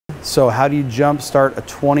So how do you jump start a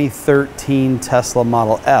 2013 Tesla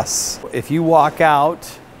Model S? If you walk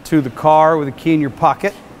out to the car with a key in your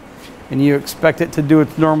pocket and you expect it to do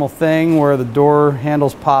its normal thing where the door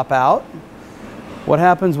handles pop out, what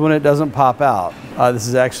happens when it doesn't pop out? This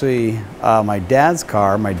is actually my dad's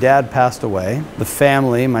car. My dad passed away. The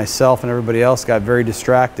family, myself and everybody else, got very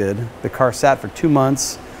distracted. The car sat for 2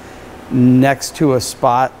 months next to a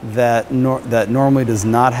spot that normally does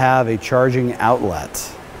not have a charging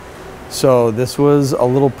outlet. So this was a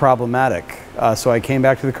little problematic. So I came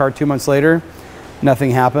back to the car 2 months later,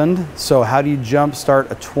 nothing happened. So how do you jump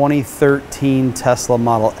start a 2013 Tesla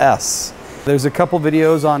Model S? There's a couple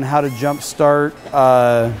videos on how to jump start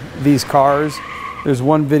these cars. There's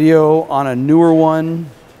one video on a newer one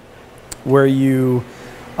where you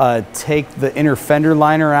take the inner fender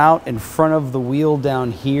liner out in front of the wheel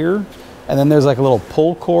down here, and then there's like a little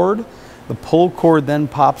pull cord. The pull cord then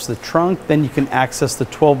pops the trunk, then you can access the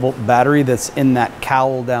 12-volt battery that's in that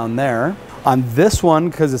cowl down there. On this one,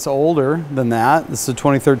 because it's older than that, this is a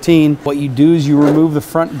 2013, what you do is you remove the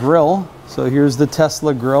front grille. So here's the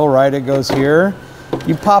Tesla grille, right? It goes here.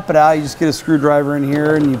 You pop it out, you just get a screwdriver in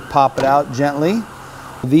here and you pop it out gently.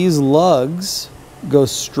 These lugs go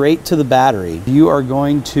straight to the battery. You are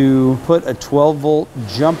going to put a 12-volt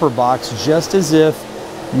jumper box just as if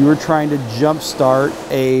you were trying to jump start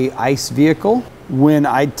a ICE vehicle. When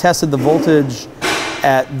I tested the voltage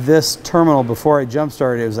at this terminal before I jump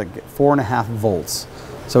started, it was like 4.5 volts.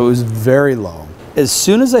 So it was very low. As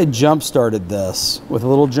soon as I jump started this with a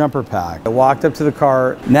little jumper pack, I walked up to the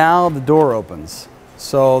car. Now the door opens.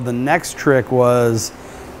 So the next trick was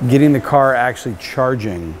getting the car actually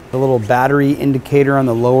charging. The little battery indicator on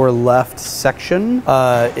the lower left section,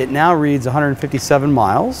 it now reads 157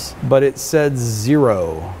 miles, but it said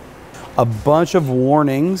 0. A bunch of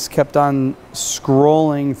warnings kept on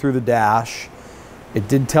scrolling through the dash. It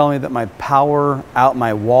did tell me that my power out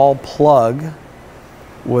my wall plug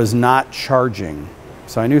was not charging.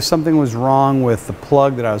 So I knew something was wrong with the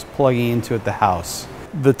plug that I was plugging into at the house.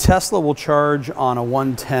 The Tesla will charge on a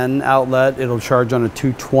 110 outlet, it'll charge on a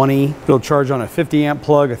 220, it'll charge on a 50 amp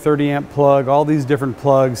plug, a 30 amp plug, all these different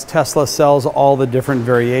plugs. Tesla sells all the different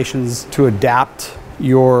variations to adapt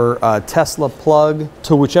your Tesla plug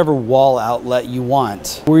to whichever wall outlet you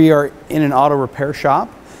want. We are in an auto repair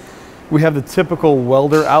shop. We have the typical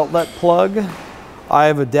welder outlet plug.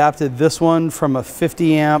 I've adapted this one from a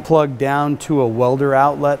 50 amp plug down to a welder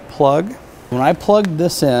outlet plug. When I plugged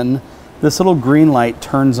this in, this little green light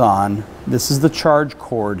turns on. This is the charge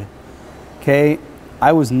cord. Okay,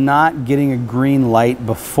 I was not getting a green light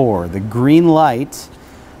before. The green light,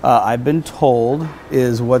 I've been told,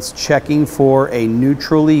 is what's checking for a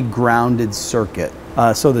neutrally grounded circuit.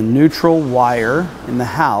 So the neutral wire in the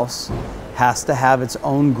house has to have its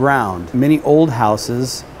own ground. Many old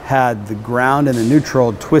houses had the ground and the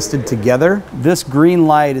neutral twisted together. This green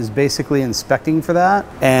light is basically inspecting for that,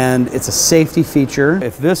 and it's a safety feature.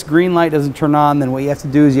 If this green light doesn't turn on, then what you have to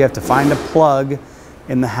do is you have to find a plug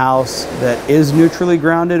in the house that is neutrally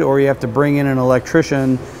grounded, or you have to bring in an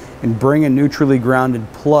electrician and bring a neutrally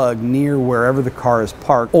grounded plug near wherever the car is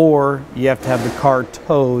parked, or you have to have the car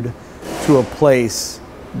towed to a place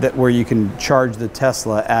where you can charge the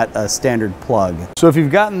Tesla at a standard plug. So if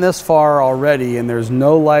you've gotten this far already and there's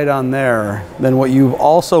no light on there, then what you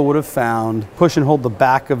also would have found, push and hold the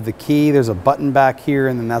back of the key. There's a button back here,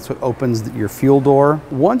 and then that's what opens your fuel door.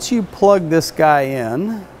 Once you plug this guy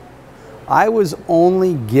in, I was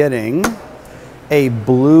only getting a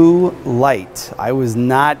blue light. I was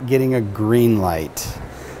not getting a green light.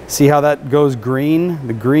 See how that goes green?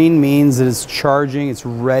 The green means that it's charging, it's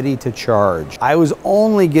ready to charge. I was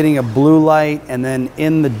only getting a blue light, and then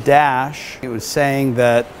in the dash, it was saying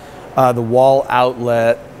that the wall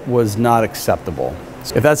outlet was not acceptable.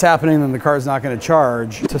 If that's happening, then the car is not going to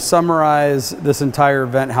charge. To summarize this entire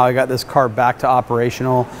event, how I got this car back to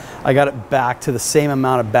operational, I got it back to the same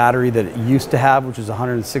amount of battery that it used to have, which is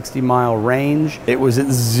 160-mile range. It was at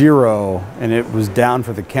 0 and it was down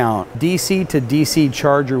for the count. DC to DC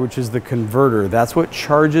charger, which is the converter, that's what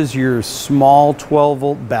charges your small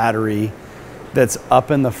 12-volt battery that's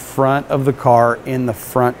up in the front of the car in the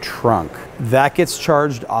front trunk. That gets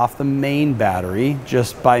charged off the main battery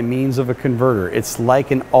just by means of a converter. It's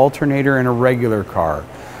like an alternator in a regular car.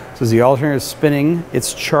 So as the alternator is spinning,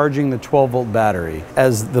 it's charging the 12-volt battery.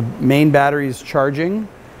 As the main battery is charging,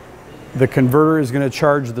 the converter is going to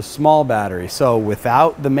charge the small battery. So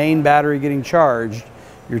without the main battery getting charged,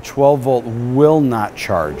 your 12-volt will not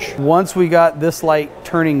charge. Once we got this light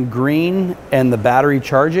turning green and the battery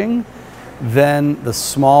charging, then the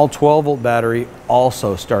small 12-volt battery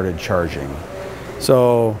also started charging.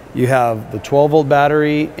 So you have the 12-volt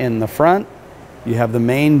battery in the front. You have the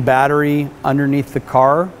main battery underneath the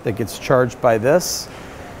car that gets charged by this.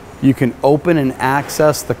 You can open and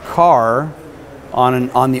access the car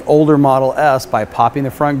on the older Model S by popping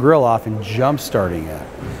the front grille off and jump starting it.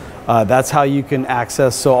 That's how you can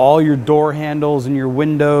access, so all your door handles and your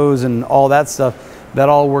windows and all that stuff, that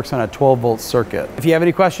all works on a 12-volt circuit. If you have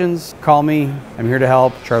any questions, call me. I'm here to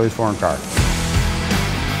help. Charlie's Foreign Car.